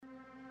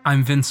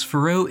I'm Vince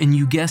Farreau, and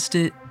you guessed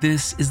it,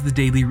 this is the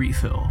Daily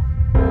Refill.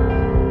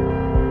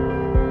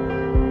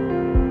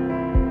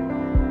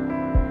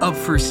 Up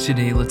first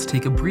today, let's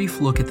take a brief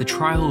look at the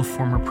trial of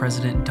former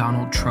President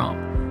Donald Trump.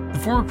 The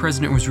former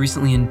president was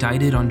recently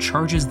indicted on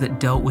charges that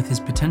dealt with his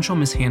potential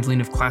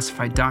mishandling of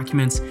classified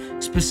documents,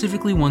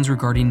 specifically ones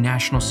regarding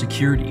national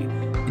security.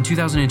 In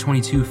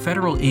 2022,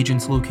 federal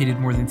agents located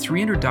more than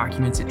 300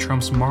 documents at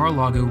Trump's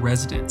Mar-a-Lago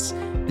residence.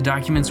 The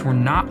documents were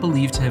not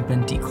believed to have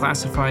been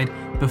declassified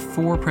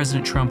before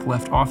President Trump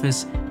left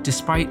office,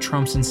 despite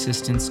Trump's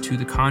insistence to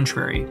the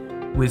contrary,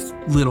 with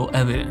little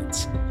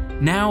evidence.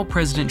 Now,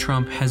 President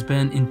Trump has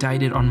been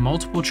indicted on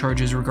multiple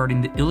charges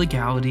regarding the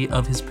illegality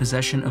of his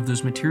possession of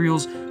those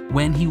materials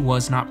when he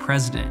was not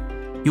president.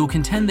 He will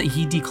contend that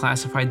he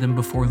declassified them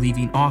before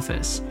leaving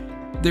office.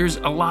 There's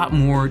a lot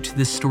more to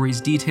this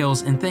story's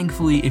details, and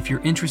thankfully, if you're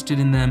interested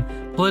in them,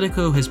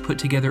 Politico has put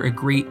together a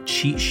great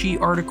cheat sheet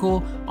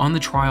article on the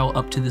trial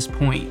up to this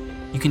point.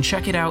 You can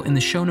check it out in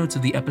the show notes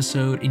of the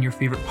episode in your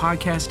favorite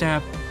podcast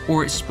app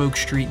or at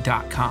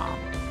spokestreet.com.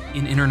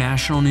 In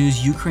international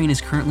news, Ukraine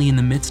is currently in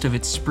the midst of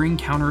its spring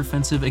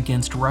counteroffensive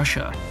against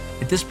Russia.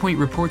 At this point,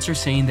 reports are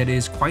saying that it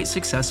is quite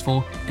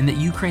successful and that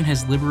Ukraine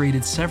has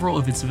liberated several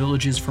of its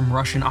villages from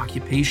Russian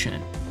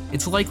occupation.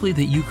 It's likely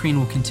that Ukraine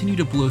will continue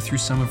to blow through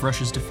some of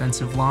Russia's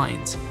defensive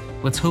lines.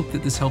 Let's hope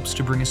that this helps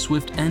to bring a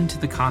swift end to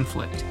the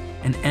conflict,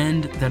 an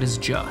end that is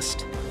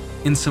just.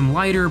 In some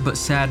lighter but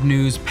sad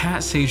news,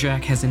 Pat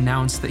Sajak has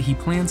announced that he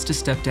plans to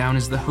step down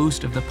as the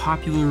host of the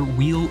popular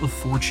Wheel of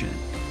Fortune.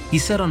 He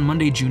said on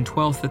Monday, June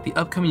 12th, that the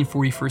upcoming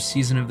 41st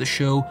season of the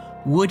show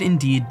would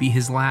indeed be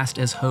his last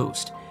as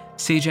host.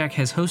 Sajak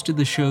has hosted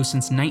the show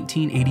since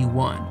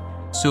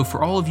 1981. So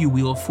for all of you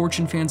Wheel of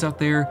Fortune fans out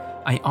there,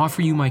 I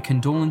offer you my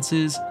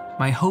condolences,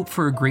 my hope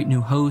for a great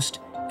new host,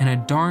 and a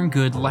darn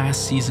good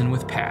last season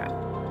with Pat.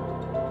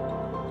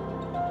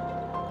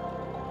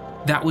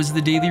 That was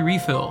the Daily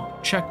Refill.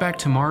 Check back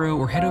tomorrow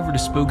or head over to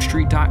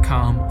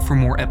spokestreet.com for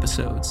more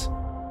episodes.